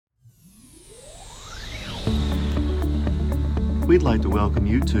we'd like to welcome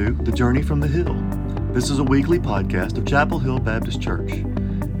you to The Journey from the Hill. This is a weekly podcast of Chapel Hill Baptist Church.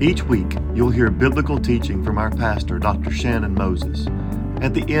 Each week, you'll hear biblical teaching from our pastor, Dr. Shannon Moses.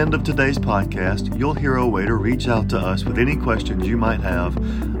 At the end of today's podcast, you'll hear a way to reach out to us with any questions you might have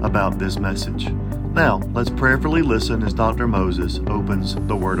about this message. Now, let's prayerfully listen as Dr. Moses opens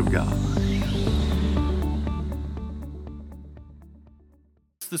the Word of God.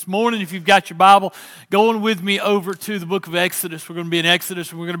 This morning, if you've got your Bible, going with me over to the book of Exodus. We're going to be in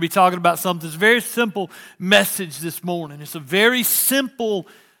Exodus, and we're going to be talking about something. It's a very simple message this morning. It's a very simple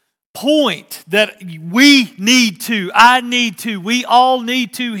point that we need to, we all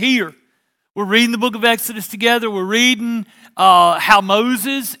need to hear. We're reading the book of Exodus together. We're reading how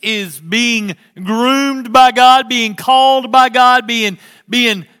Moses is being groomed by God, being called by God,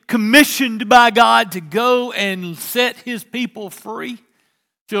 being commissioned by God to go and set his people free.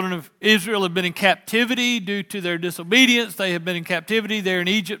 Children of Israel have been in captivity due to their disobedience. They have been in captivity there in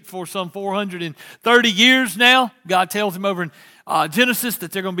Egypt for some 430 years now. God tells them over in Genesis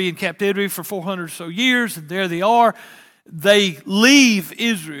that they're going to be in captivity for 400 or so years, and there they are. They leave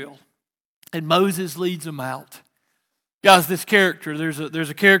Israel, and Moses leads them out. Guys, this character, there's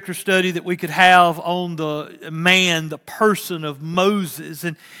a character study that we could have on the man, the person of Moses.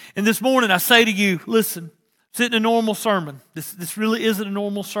 And this morning I say to you, listen, it's not a normal sermon. This really isn't a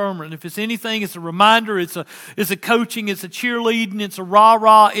normal sermon. If it's anything, it's a reminder. It's a coaching. It's a cheerleading. It's a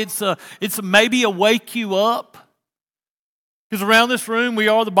rah-rah. It's a maybe a wake you up. Because around this room, we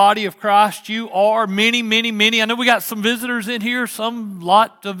are the body of Christ. You are many. I know we got some visitors in here, some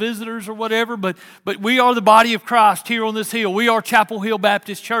lot of visitors or whatever, but we are the body of Christ here on this hill. We are Chapel Hill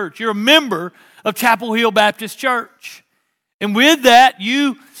Baptist Church. You're a member of Chapel Hill Baptist Church. And with that,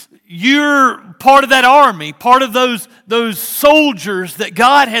 you're part of that army, part of those soldiers that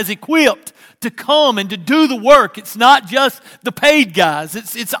God has equipped to come and to do the work. It's not just the paid guys.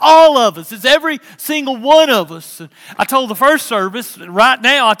 It's all of us. It's every single one of us. I told the first service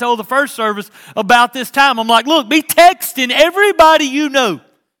about this time. I'm like, look, be texting everybody you know.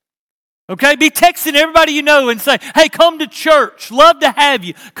 Okay, be texting everybody you know and say, hey, come to church. Love to have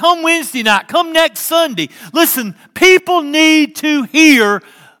you. Come Wednesday night. Come next Sunday. Listen, people need to hear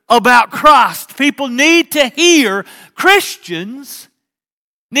about Christ. People need to hear, Christians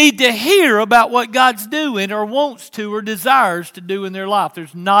need to hear about what God's doing or wants to or desires to do in their life.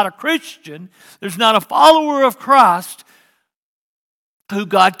 There's not a Christian, there's not a follower of Christ who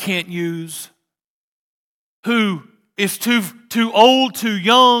God can't use, who is too old, too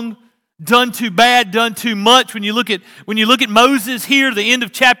young, done too bad, done too much. When you look at Moses here, the end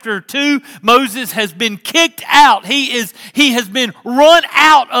of chapter 2, Moses has been kicked out. He has been run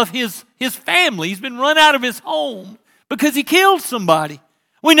out of his family. He's been run out of his home because he killed somebody.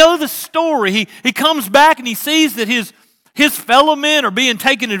 We know the story. He comes back and he sees that his fellow men are being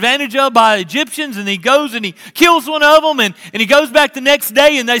taken advantage of by Egyptians, and he goes and he kills one of them, and he goes back the next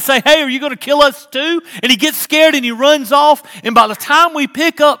day and they say, hey, are you going to kill us too? And he gets scared and he runs off, and by the time we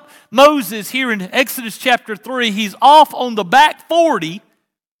pick up Moses here in Exodus chapter 3, he's off on the back 40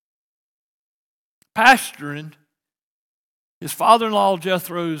 pasturing his father-in-law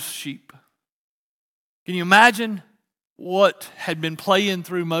Jethro's sheep. Can you imagine what had been playing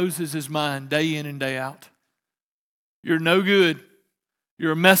through Moses' mind day in and day out? You're no good.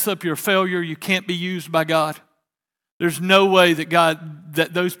 You're a mess up. You're a failure. You can't be used by God. There's no way that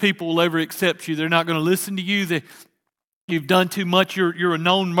those people will ever accept you. They're not going to listen to you. You've done too much. You're a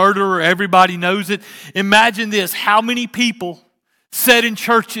known murderer. Everybody knows it. Imagine this. How many people sit in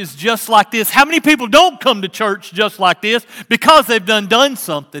churches just like this? How many people don't come to church just like this because they've done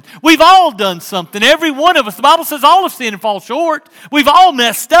something? We've all done something. Every one of us. The Bible says all have sinned and fall short. We've all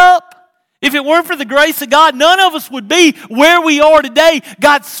messed up. If it weren't for the grace of God, none of us would be where we are today.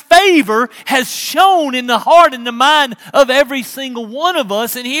 God's favor has shone in the heart and the mind of every single one of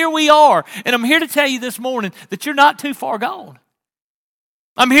us, and here we are. And I'm here to tell you this morning that you're not too far gone.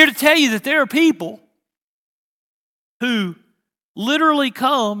 I'm here to tell you that there are people who literally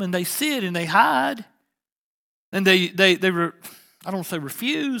come and they sit and they hide, and I don't say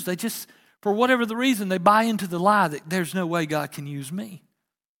refuse, they just, for whatever the reason, they buy into the lie that there's no way God can use me.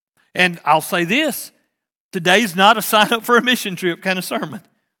 And I'll say this, today's not a sign up for a mission trip kind of sermon.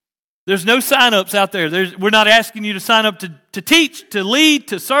 There's no sign-ups out there. We're not asking you to sign up to teach, to lead,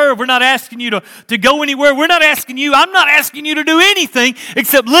 to serve. We're not asking you to go anywhere. I'm not asking you to do anything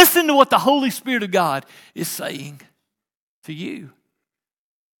except listen to what the Holy Spirit of God is saying to you.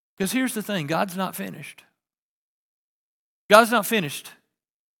 Because here's the thing, God's not finished. God's not finished.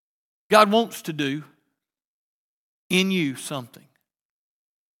 God wants to do in you something.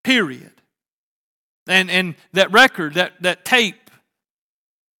 Period. And that record, that tape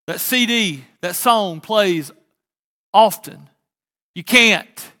that CD, that song plays often. You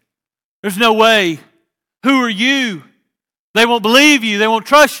can't. There's no way. Who are you? They won't believe you. They won't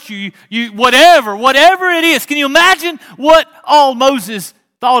trust you. Whatever it is. Can you imagine what all Moses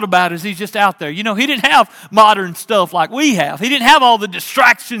thought about as he's just out there? You know, he didn't have modern stuff like we have. He didn't have all the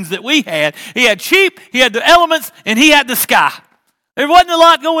distractions that we had. He had sheep, he had the elements, and he had the sky. There wasn't a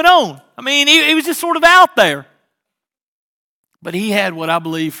lot going on. I mean, he was just sort of out there. But he had what I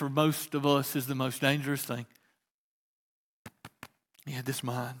believe for most of us is the most dangerous thing. He had this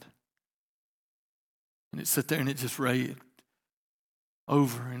mind. And it sat there and it just read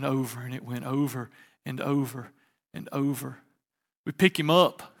over and over, and it went over and over and over. We pick him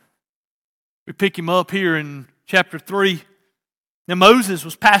up. We pick him up here in chapter 3. Now Moses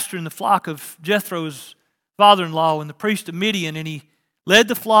was pasturing the flock of Jethro's father-in-law and the priest of Midian, and he led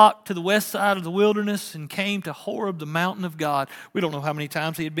the flock to the west side of the wilderness and came to Horeb, the mountain of God. We don't know how many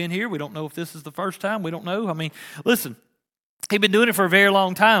times he had been here. We don't know if this is the first time. We don't know. I mean, listen, he'd been doing it for a very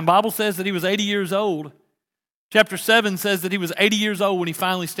long time. The Bible says that he was 80 years old. Chapter 7 says that he was 80 years old when he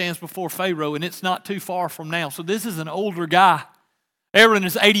finally stands before Pharaoh, and it's not too far from now. So this is an older guy. Aaron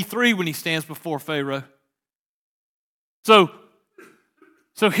is 83 when he stands before Pharaoh. So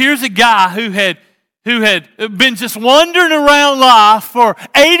here's a guy who had been just wandering around life for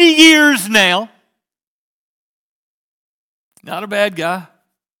 80 years now. Not a bad guy,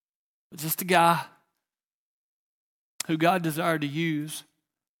 but just a guy who God desired to use.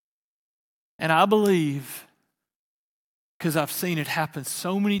 And I believe, because I've seen it happen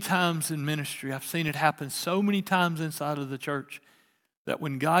so many times in ministry, I've seen it happen so many times inside of the church, that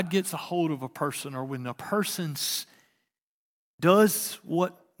when God gets a hold of a person, or when a person does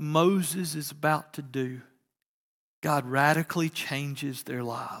what Moses is about to do, God radically changes their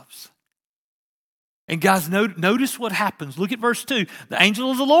lives. And guys, notice what happens. Look at verse 2. The angel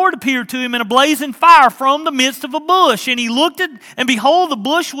of the Lord appeared to him in a blazing fire from the midst of a bush. And he looked, and behold, the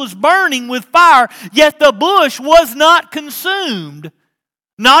bush was burning with fire, yet the bush was not consumed.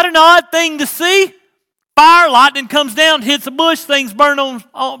 Not an odd thing to see. Fire, lightning comes down, hits a bush, things burn all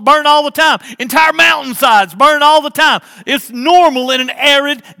the time. Entire mountainsides burn all the time. It's normal in an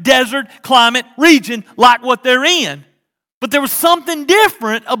arid desert climate region like what they're in. But there was something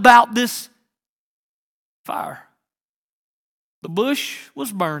different about this fire. The bush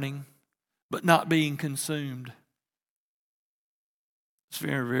was burning, but not being consumed. It's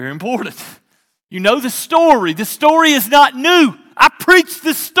very, very important. You know the story. The story is not new. I preach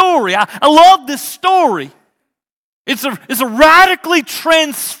this story. I love this story. It's a radically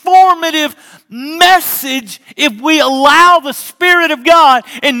transformative message if we allow the Spirit of God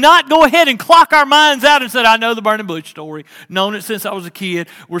and not go ahead and clock our minds out and say, I know the burning bush story. Known it since I was a kid.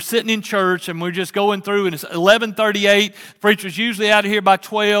 We're sitting in church and we're just going through, and it's 11:38. The preacher's usually out of here by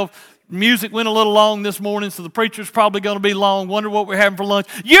 12. Music went a little long this morning, so the preacher's probably going to be long. Wonder what we're having for lunch.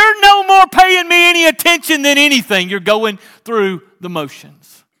 You're no more paying me any attention than anything. You're going through the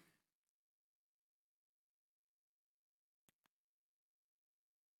motions.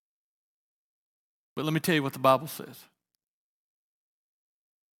 But let me tell you what the Bible says.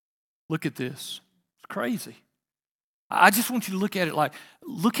 Look at this. It's crazy. I just want you to look at it like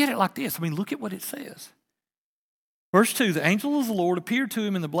this. I mean, look at what it says. Verse 2, the angel of the Lord appeared to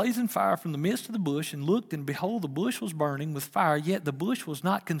him in the blazing fire from the midst of the bush, and looked, and behold, the bush was burning with fire, yet the bush was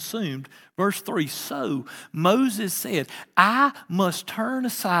not consumed. Verse 3, so Moses said, I must turn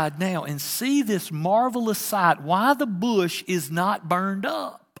aside now and see this marvelous sight, why the bush is not burned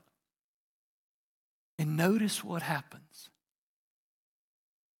up. And notice what happens.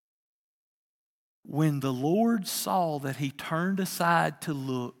 When the Lord saw that he turned aside to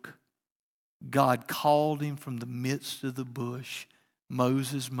look, God called him from the midst of the bush,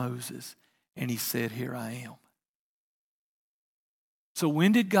 Moses, Moses, and he said, here I am. So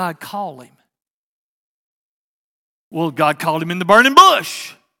when did God call him? Well, God called him in the burning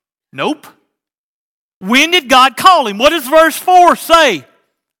bush. Nope. When did God call him? What does verse 4 say?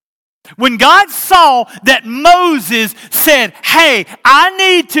 When God saw that Moses said, hey, I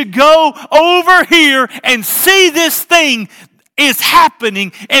need to go over here and see this thing is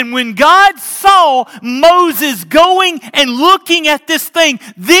happening. And when God saw Moses going and looking at this thing,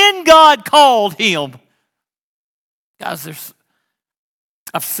 then God called him. Guys,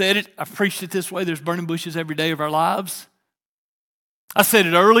 I've said it, I've preached it this way, there's burning bushes every day of our lives. I said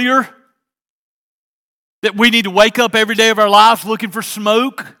it earlier, that we need to wake up every day of our lives looking for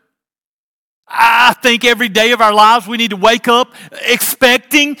smoke. I think every day of our lives we need to wake up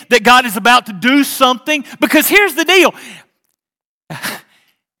expecting that God is about to do something. Because here's the deal.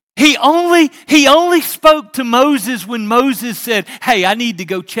 He only spoke to Moses when Moses said, hey, I need to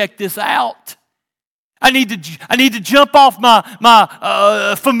go check this out. I need to jump off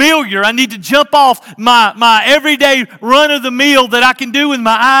my familiar. I need to jump off my everyday run-of-the-mill that I can do with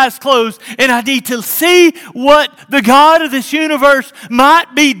my eyes closed. And I need to see what the God of this universe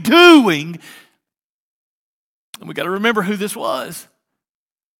might be doing. And we got to remember who this was.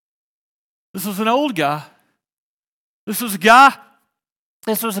 This was an old guy. This was a guy,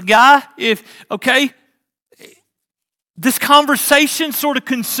 this conversation sort of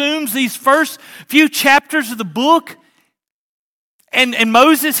consumes these first few chapters of the book. And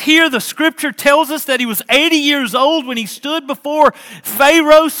Moses here, the scripture tells us that he was 80 years old when he stood before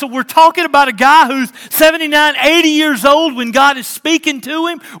Pharaoh. So we're talking about a guy who's 79, 80 years old when God is speaking to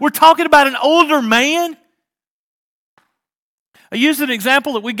him. We're talking about an older man. I used an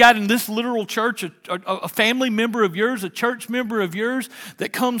example that we got in this literal church, a family member of yours, a church member of yours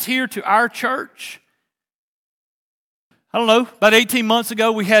that comes here to our church. I don't know, about 18 months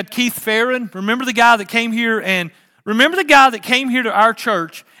ago we had Keith Farron. Remember the guy that came here to our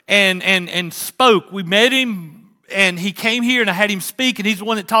church and spoke. We met him and he came here and I had him speak, and he's the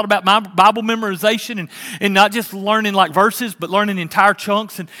one that taught about my Bible memorization and not just learning like verses, but learning entire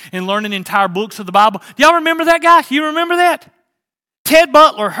chunks and learning entire books of the Bible. Do y'all remember that guy? You remember that? Ted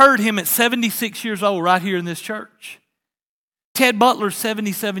Butler heard him at 76 years old right here in this church. Ted Butler's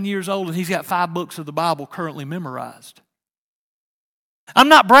 77 years old and he's got 5 books of the Bible currently memorized. I'm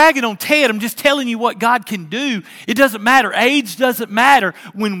not bragging on Ted. I'm just telling you what God can do. It doesn't matter. Age doesn't matter.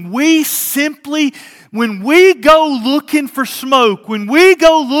 When we go looking for smoke, when we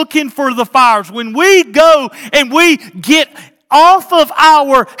go looking for the fires, when we go and we get off of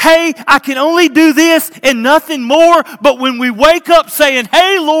our, hey, I can only do this and nothing more. But when we wake up saying,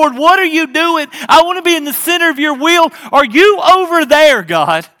 hey, Lord, what are you doing? I want to be in the center of your will. Are you over there,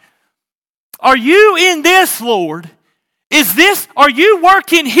 God? Are you in this, Lord? Are you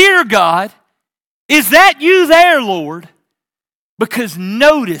working here, God? Is that you there, Lord? Because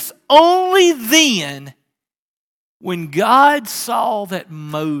notice, only then, when God saw that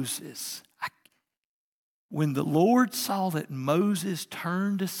when the Lord saw that Moses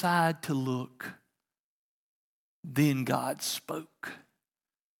turned aside to look, then God spoke.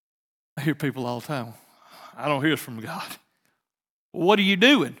 I hear people all the time, I don't hear from God. Well, what are you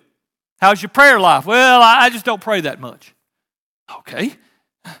doing? How's your prayer life? Well, I just don't pray that much. Okay.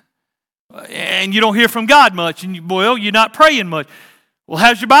 And you don't hear from God much, and you're not praying much. Well,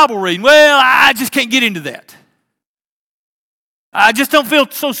 how's your Bible reading? Well, I just can't get into that. I just don't feel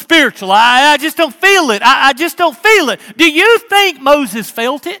so spiritual. I just don't feel it. I just don't feel it. Do you think Moses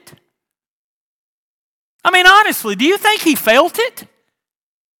felt it? I mean, honestly, do you think he felt it?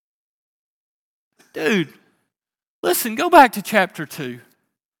 Dude, listen, go back to chapter 2.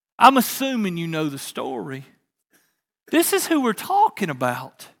 I'm assuming you know the story. This is who we're talking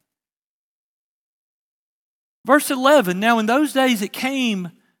about. Verse 11, now in those days it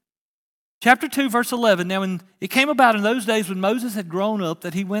came, chapter 2, verse 11, now when it came about in those days when Moses had grown up,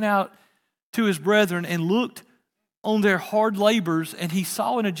 that he went out to his brethren and looked on their hard labors, and he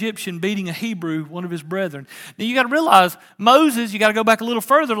saw an Egyptian beating a Hebrew, one of his brethren. Now you got to realize, Moses, you got to go back a little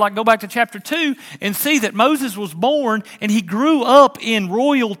further, like go back to chapter 2 and see that Moses was born and he grew up in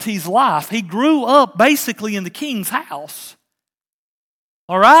royalty's life. He grew up basically in the king's house.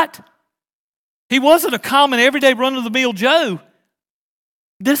 All right? He wasn't a common everyday run-of-the-mill Joe.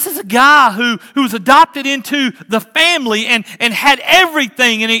 This is a guy who was adopted into the family and had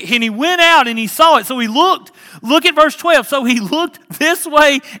everything. And he went out and he saw it. So he looked. Look at verse 12. So he looked this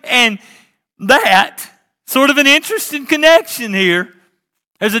way and that. Sort of an interesting connection here.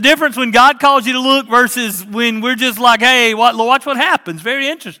 There's a difference when God calls you to look versus when we're just like, hey, watch what happens. Very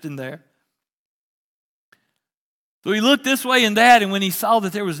interesting there. So he looked this way and that, and when he saw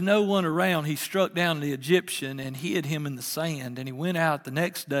that there was no one around, he struck down the Egyptian and hid him in the sand. And he went out the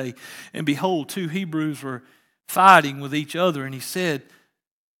next day, and behold, 2 Hebrews were fighting with each other. And he said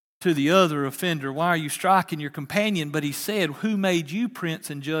to the other offender, why are you striking your companion? But he said, who made you prince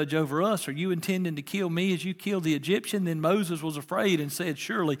and judge over us? Are you intending to kill me as you killed the Egyptian? Then Moses was afraid and said,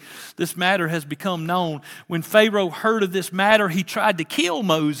 surely this matter has become known. When Pharaoh heard of this matter, he tried to kill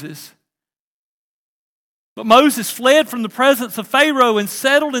Moses. But Moses fled from the presence of Pharaoh and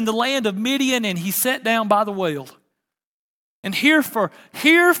settled in the land of Midian, and he sat down by the well. And here for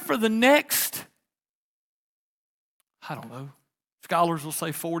the next, I don't know, scholars will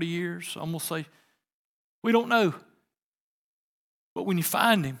say 40 years. Some will say, we don't know. But when you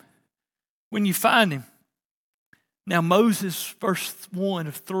find him, now Moses, verse 1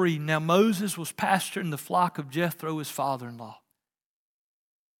 of 3, now Moses was pasturing the flock of Jethro, his father-in-law.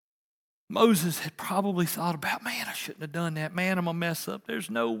 Moses had probably thought about, man, I shouldn't have done that. Man, I'm going to mess up. There's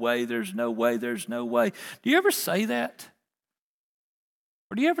no way, there's no way, there's no way. Do you ever say that?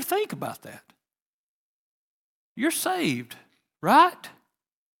 Or do you ever think about that? You're saved, right?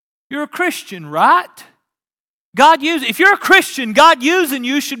 You're a Christian, right? If you're a Christian, God using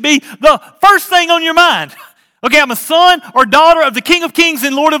you should be the first thing on your mind. Okay, I'm a son or daughter of the King of Kings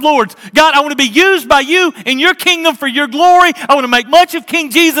and Lord of Lords. God, I want to be used by you in your kingdom for your glory. I want to make much of King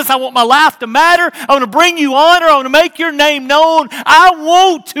Jesus. I want my life to matter. I want to bring you honor. I want to make your name known. I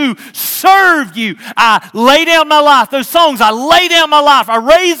want to serve you. I lay down my life. Those songs, I lay down my life. I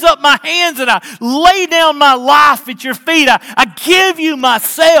raise up my hands and I lay down my life at your feet. I give you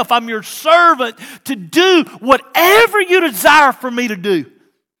myself. I'm your servant to do whatever you desire for me to do.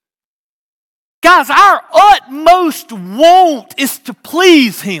 Guys, our utmost want is to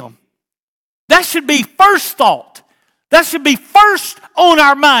please Him. That should be first thought. That should be first on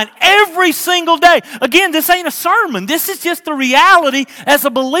our mind every single day. Again, this ain't a sermon. This is just the reality as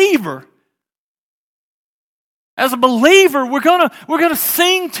a believer. As a believer, we're gonna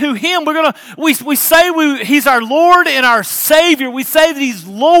sing to Him. We say He's our Lord and our Savior. We say that He's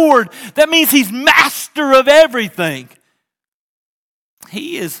Lord. That means He's master of everything.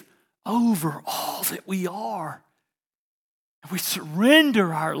 He is over all that we are. We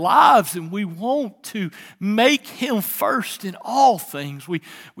surrender our lives and we want to make Him first in all things. We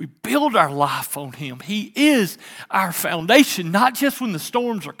build our life on Him. He is our foundation, not just when the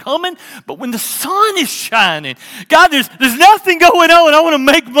storms are coming, but when the sun is shining. God, there's nothing going on. I want to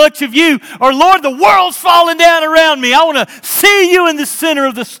make much of you. Or Lord, the world's falling down around me. I want to see you in the center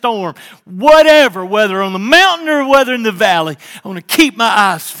of the storm. Whatever, whether on the mountain or whether in the valley, I want to keep my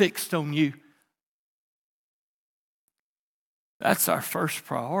eyes fixed on you. That's our first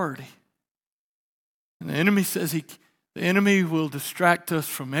priority. And the enemy says the enemy will distract us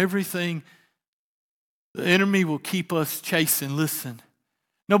from everything. The enemy will keep us chasing. Listen,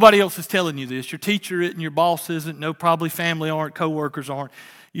 nobody else is telling you this. Your teacher isn't, your boss isn't, no, probably family aren't, co-workers aren't.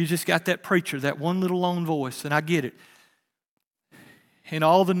 You just got that preacher, that one little lone voice, and I get it. In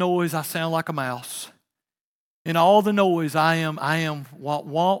all the noise, I sound like a mouse. In all the noise, I am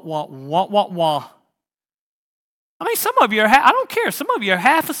wah. I mean, some of you are, I don't care, some of you are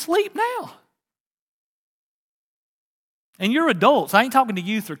half asleep now. And you're adults. I ain't talking to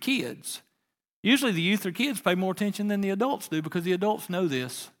youth or kids. Usually the youth or kids pay more attention than the adults do because the adults know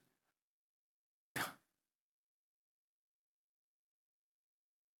this.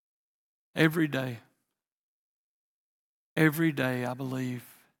 Every day, I believe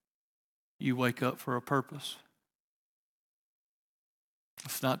you wake up for a purpose.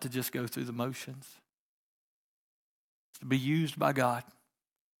 It's not to just go through the motions. To be used by God.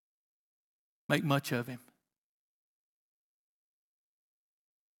 Make much of Him.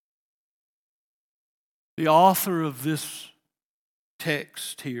 The author of this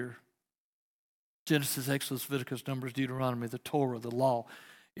text here, Genesis, Exodus, Leviticus, Numbers, Deuteronomy, the Torah, the law,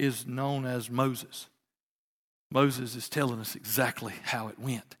 is known as Moses. Moses is telling us exactly how it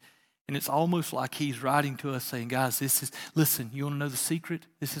went. And it's almost like he's writing to us saying, guys, listen, you want to know the secret?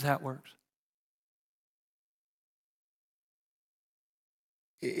 This is how it works.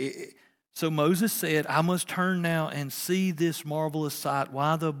 So Moses said, I must turn now and see this marvelous sight,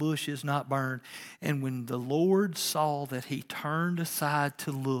 why the bush is not burned. And when the Lord saw that he turned aside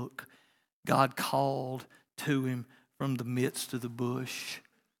to look, God called to him from the midst of the bush.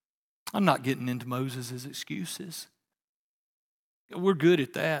 I'm not getting into Moses' excuses. We're good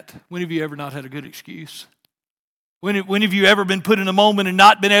at that. When have you ever not had a good excuse? When have you ever been put in a moment and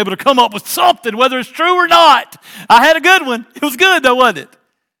not been able to come up with something, whether it's true or not? I had a good one. It was good though, wasn't it?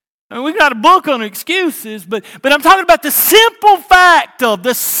 I mean, we've got a book on excuses, but I'm talking about the simple fact of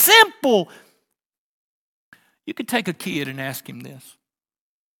the simple. You could take a kid and ask him this.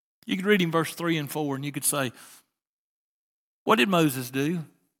 You could read him verse 3 and 4, and you could say, what did Moses do?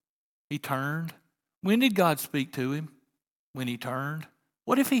 He turned. When did God speak to him? When he turned.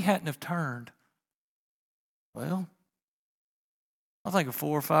 What if he hadn't have turned? Well, I think a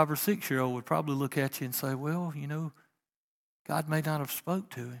 4 or 5 or 6-year-old would probably look at you and say, well, you know, God may not have spoke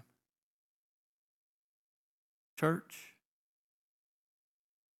to him. Church,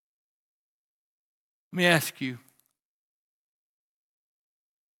 let me ask you,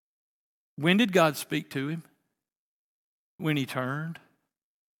 when did God speak to him? When he turned.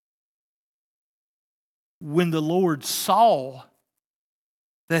 When the Lord saw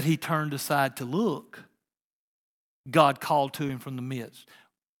that he turned aside to look, God called to him from the midst.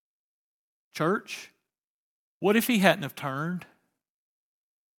 Church, what if he hadn't have turned?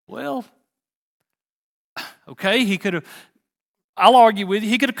 Well, okay, he could have, I'll argue with you,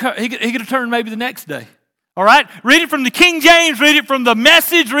 he could have turned maybe the next day. All right? Read it from the King James, read it from the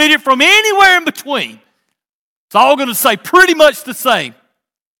Message, read it from anywhere in between. It's all going to say pretty much the same.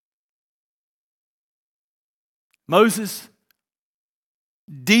 Moses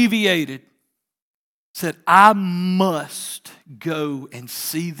deviated, said, I must go and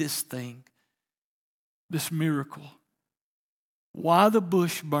see this thing, this miracle. Why the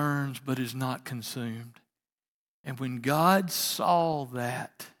bush burns but is not consumed. And when God saw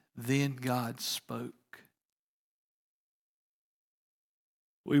that, then God spoke.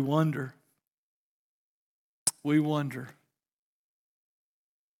 We wonder.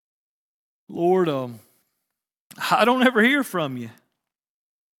 Lord, I don't ever hear from you.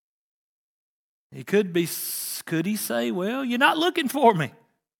 Could he say, well, you're not looking for me.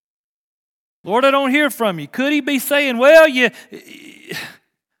 Lord, I don't hear from you. Could he be saying, well,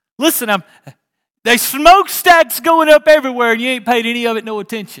 listen, there's smokestacks going up everywhere and you ain't paid any of it no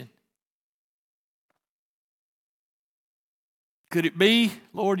attention. Could it be,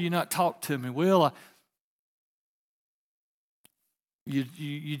 Lord, you not talk to me? Well,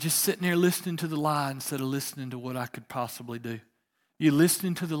 you're just sitting there listening to the lie instead of listening to what I could possibly do. You're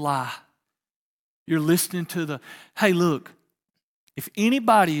listening to the lie. You're listening to the, hey, look, if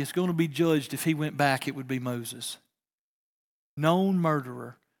anybody is going to be judged if he went back, it would be Moses. Known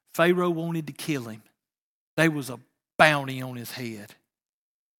murderer. Pharaoh wanted to kill him. There was a bounty on his head.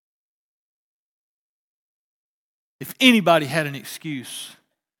 If anybody had an excuse,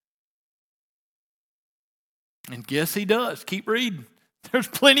 and guess he does. Keep reading. There's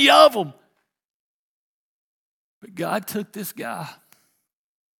plenty of them. But God took this guy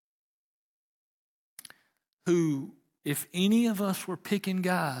who, if any of us were picking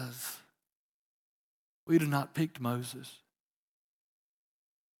guys, we'd have not picked Moses.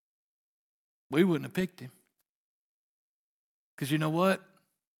 We wouldn't have picked him. Because you know what?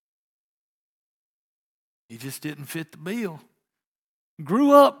 He just didn't fit the bill.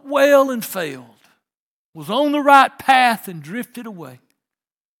 Grew up well and failed. Was on the right path and drifted away.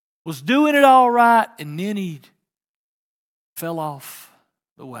 Was doing it all right and then he fell off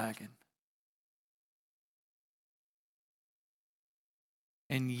the wagon.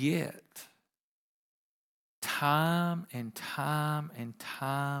 And yet, time and time and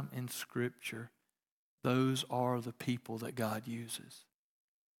time in Scripture, those are the people that God uses.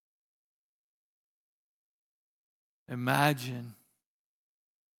 Imagine.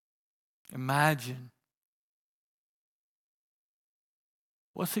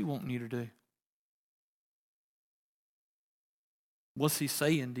 What's he wanting you to do? What's he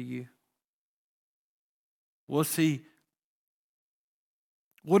saying to you? What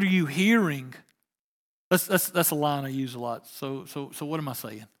are you hearing? That's a line I use a lot. So what am I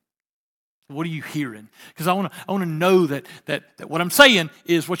saying? What are you hearing? Because I want to know that what I'm saying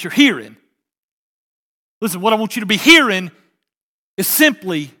is what you're hearing. Listen, what I want you to be hearing is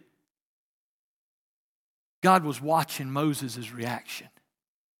simply God was watching Moses' reaction.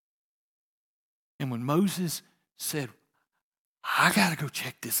 And when Moses said, I got to go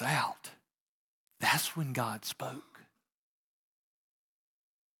check this out, that's when God spoke.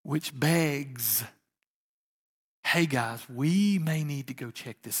 Which begs, hey guys, we may need to go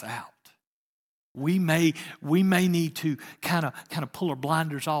check this out. We may need to kind of pull our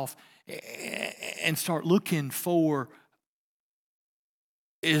blinders off and start looking for,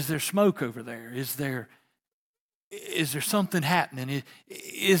 is there smoke over there? Is there something happening?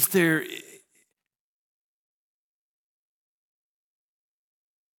 Is there...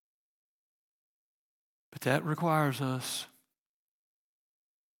 But that requires us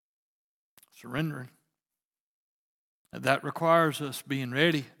surrendering. That requires us being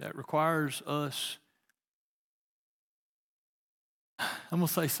ready. That requires us... I'm going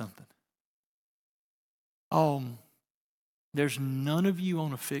to say something. There's none of you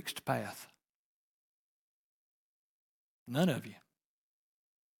on a fixed path. None of you.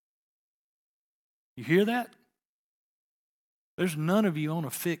 You hear that? There's none of you on a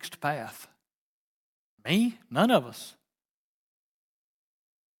fixed path. Me? None of us.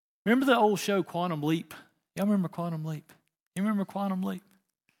 Remember the old show Quantum Leap? Y'all remember Quantum Leap? You remember Quantum Leap?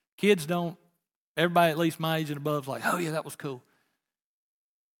 Kids don't. Everybody at least my age and above is like, oh yeah, that was cool.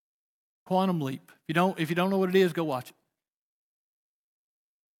 Quantum Leap. If you don't know what it is, go watch it.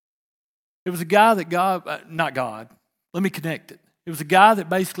 It was a guy that not God. Let me connect it. It was a guy that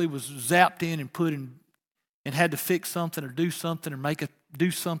basically was zapped in and put in and had to fix something or do something or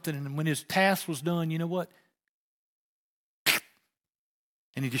do something. And when his task was done, you know what?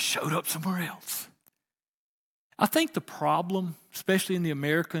 And he just showed up somewhere else. I think the problem, especially in the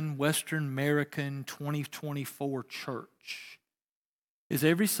Western American 2024 church, is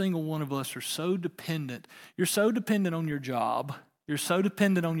every single one of us are so dependent. You're so dependent on your job. You're so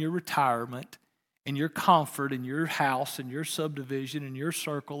dependent on your retirement and your comfort and your house and your subdivision and your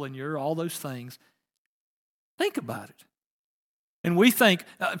circle and your all those things. Think about it. And we think,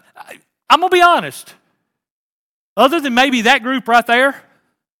 I'm going to be honest, other than maybe that group right there,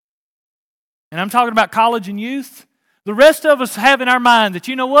 and I'm talking about college and youth, the rest of us have in our mind that,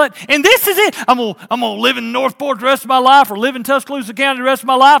 you know what, and this is it. I'm gonna live in Northport the rest of my life or live in Tuscaloosa County the rest of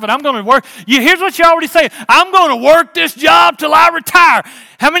my life, and I'm going to work. Here's what you already say. I'm going to work this job till I retire.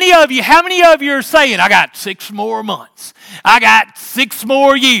 How many of you are saying, I got 6 more months. I got 6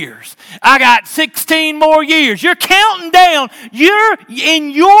 more years. I got 16 more years. You're counting down. You're in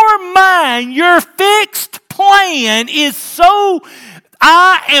your mind, your fixed plan is so,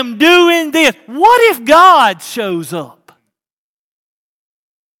 I am doing this. What if God shows up?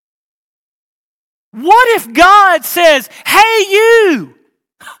 What if God says, hey, you,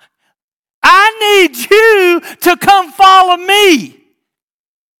 I need you to come follow me?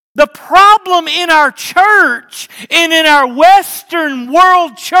 The problem in our church and in our Western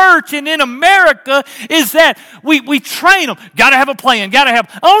world church and in America is that we train them. Got to have a plan. Got to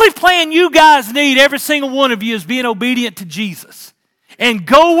have. Only plan you guys need, every single one of you, is being obedient to Jesus. And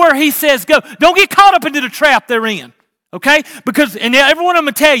go where He says go. Don't get caught up into the trap they're in. Okay? Because, and every one of them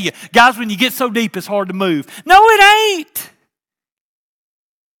will tell you, guys, when you get so deep, it's hard to move. No, it ain't.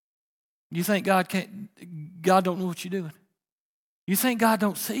 You think God don't know what you're doing? You think God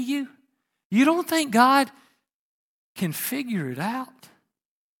don't see you? You don't think God can figure it out?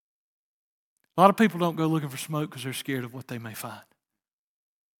 A lot of people don't go looking for smoke because they're scared of what they may find.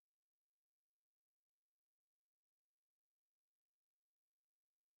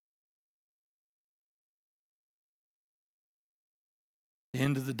 At the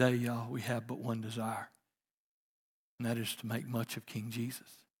end of the day, y'all, we have but one desire, and that is to make much of King Jesus.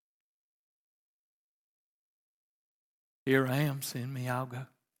 Here I am, send me, I'll go.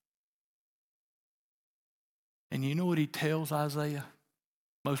 And you know what He tells Isaiah?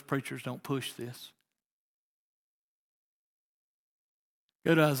 Most preachers don't push this.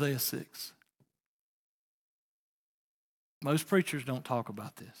 Go to Isaiah 6. Most preachers don't talk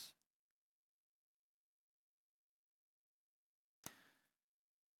about this.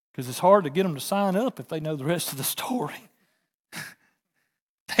 Because it's hard to get them to sign up if they know the rest of the story.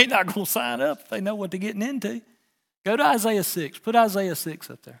 They're not going to sign up if they know what they're getting into. Go to Isaiah 6. Put Isaiah 6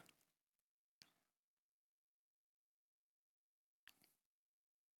 up there.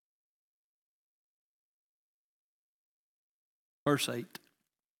 Verse 8.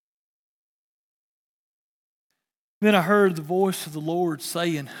 Then I heard the voice of the Lord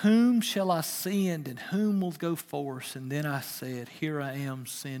saying, whom shall I send, and whom will go forth? And then I said, here I am,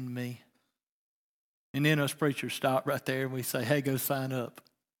 send me. And then us preachers stop right there and we say, hey, go sign up.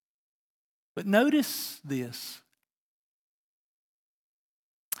 But notice this.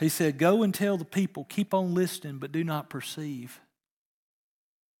 He said, go and tell the people, keep on listening, but do not perceive.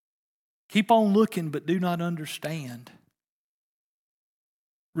 Keep on looking, but do not understand.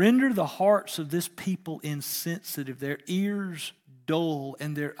 Render the hearts of this people insensitive, their ears dull,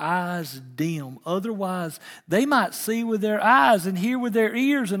 and their eyes dim. Otherwise, they might see with their eyes and hear with their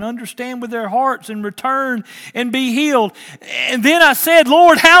ears and understand with their hearts and return and be healed. And then I said,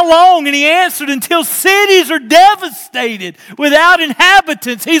 Lord, how long? And He answered, until cities are devastated without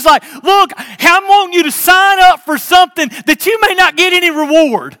inhabitants. He's like, look, I want you to sign up for something that you may not get any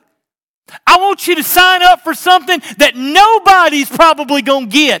reward. I want you to sign up for something that nobody's probably going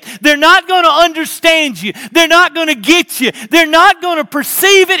to get. They're not going to understand you. They're not going to get you. They're not going to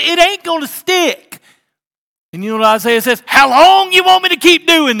perceive it. It ain't going to stick. And you know what Isaiah says? How long you want me to keep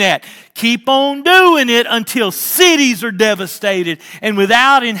doing that? Keep on doing it until cities are devastated and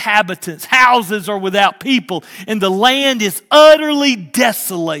without inhabitants. Houses are without people, and the land is utterly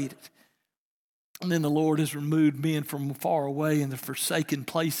desolated. And then the Lord has removed men from far away, and the forsaken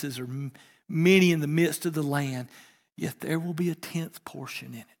places are many in the midst of the land. Yet there will be a 10th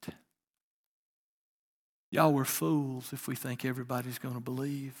portion in it. Y'all, we're fools if we think everybody's going to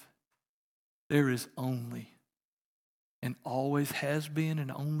believe. There is only, and always has been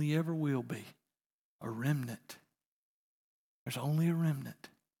and only ever will be, a remnant. There's only a remnant.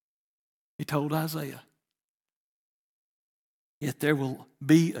 He told Isaiah. Yet there will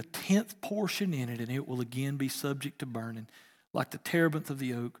be a 10th portion in it, and it will again be subject to burning, like the terebinth of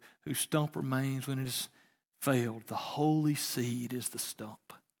the oak, whose stump remains when it is failed. The holy seed is the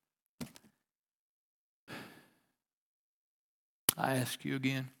stump. I ask you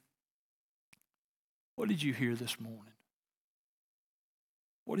again, what did you hear this morning?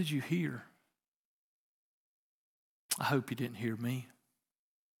 What did you hear? I hope you didn't hear me.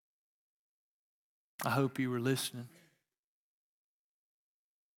 I hope you were listening.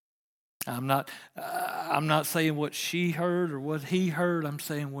 I'm not saying what she heard or what he heard. I'm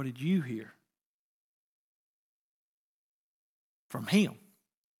saying, what did you hear from him?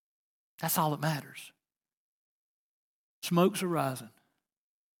 That's all that matters. Smokes are rising.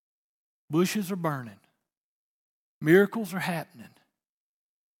 Bushes are burning. Miracles are happening.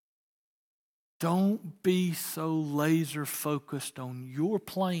 Don't be so laser focused on your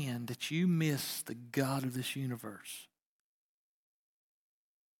plan that you miss the God of this universe.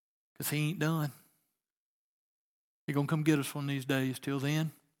 Because he ain't done. He's going to come get us one of these days. Till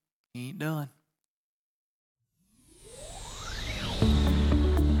then, he ain't done.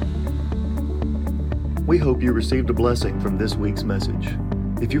 We hope you received a blessing from this week's message.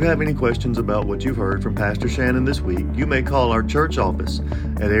 If you have any questions about what you've heard from Pastor Shannon this week, you may call our church office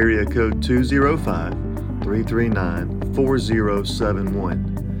at area code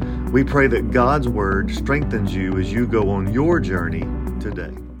 205-339-4071. We pray that God's Word strengthens you as you go on your journey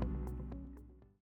today.